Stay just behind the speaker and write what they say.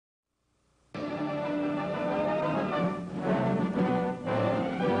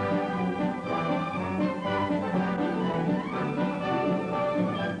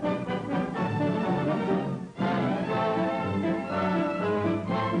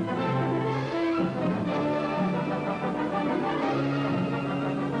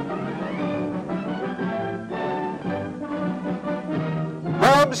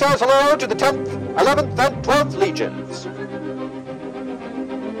Rome says hello to the 10th, 11th, and 12th Legions.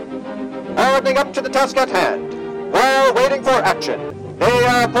 Hardening up to the task at hand, while waiting for action, they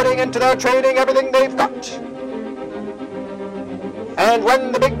are putting into their training everything they've got. And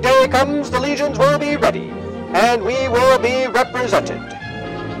when the big day comes, the legions will be ready, and we will be represented.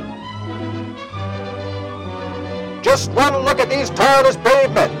 Just one look at these tireless,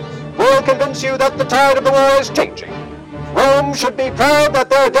 brave men will convince you that the tide of the war is changing. Rome should be proud that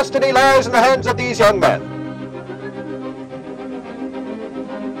their destiny lies in the hands of these young men.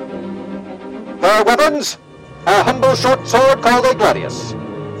 Their weapons? A humble short sword called a gladius.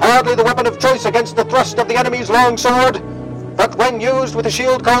 Hardly the weapon of choice against the thrust of the enemy's long sword, but when used with a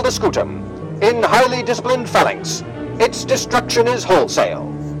shield called a scutum, in highly disciplined phalanx, its destruction is wholesale.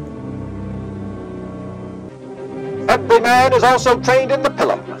 Every man is also trained in the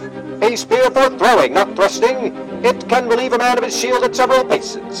pilum, a spear for throwing, not thrusting. It can relieve a man of his shield at several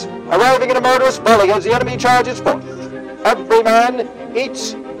paces, arriving in a murderous volley as the enemy charges forth. Every man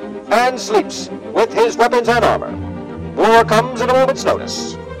eats and sleeps with his weapons and armor. War comes at a moment's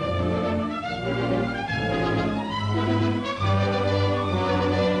notice.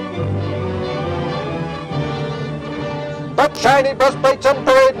 But shiny breastplates and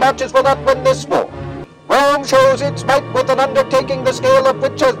parade matches will not win this war. Rome shows its might with an undertaking the scale of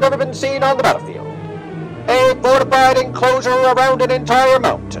which has never been seen on the battlefield. A fortified enclosure around an entire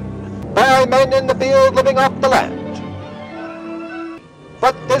mountain, by men in the field living off the land.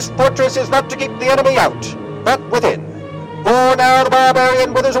 But this fortress is not to keep the enemy out, but within. For now the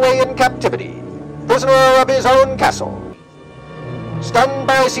barbarian withers away in captivity, prisoner of his own castle. Stunned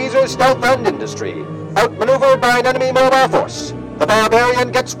by Caesar's stealth and industry, outmaneuvered by an enemy mobile force, the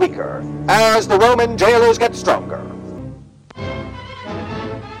barbarian gets weaker, as the Roman jailers get stronger.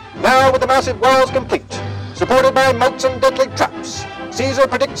 Now with the massive walls complete, supported by moats and deadly traps, Caesar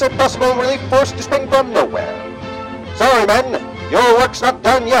predicts a possible relief force to spring from nowhere. Sorry, men, your work's not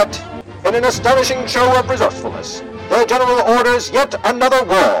done yet. In an astonishing show of resourcefulness, the general orders yet another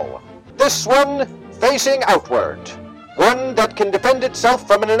wall. This one facing outward. One that can defend itself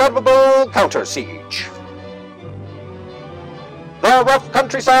from an inevitable countersiege. The rough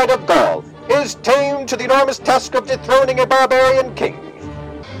countryside of Gaul is tamed to the enormous task of dethroning a barbarian king.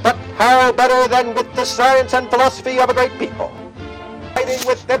 But how better than with the science and philosophy of a great people? Fighting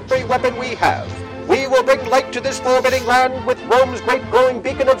with every weapon we have, we will bring light to this forbidding land with Rome's great growing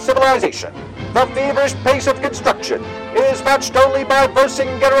beacon of civilization. The feverish pace of construction is matched only by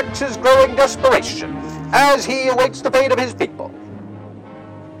Vercingetorix's growing desperation, as he awaits the fate of his people.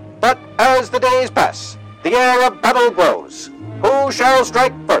 But as the days pass, the air of battle grows. Who shall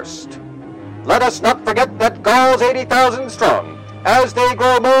strike first? Let us not forget that Gaul's 80,000 strong, as they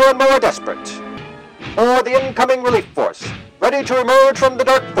grow more and more desperate. Or the incoming relief force, ready to emerge from the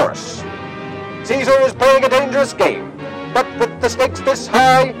dark forests. Caesar is playing a dangerous game, but with the stakes this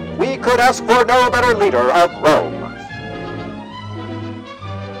high, we could ask for no better leader of Rome.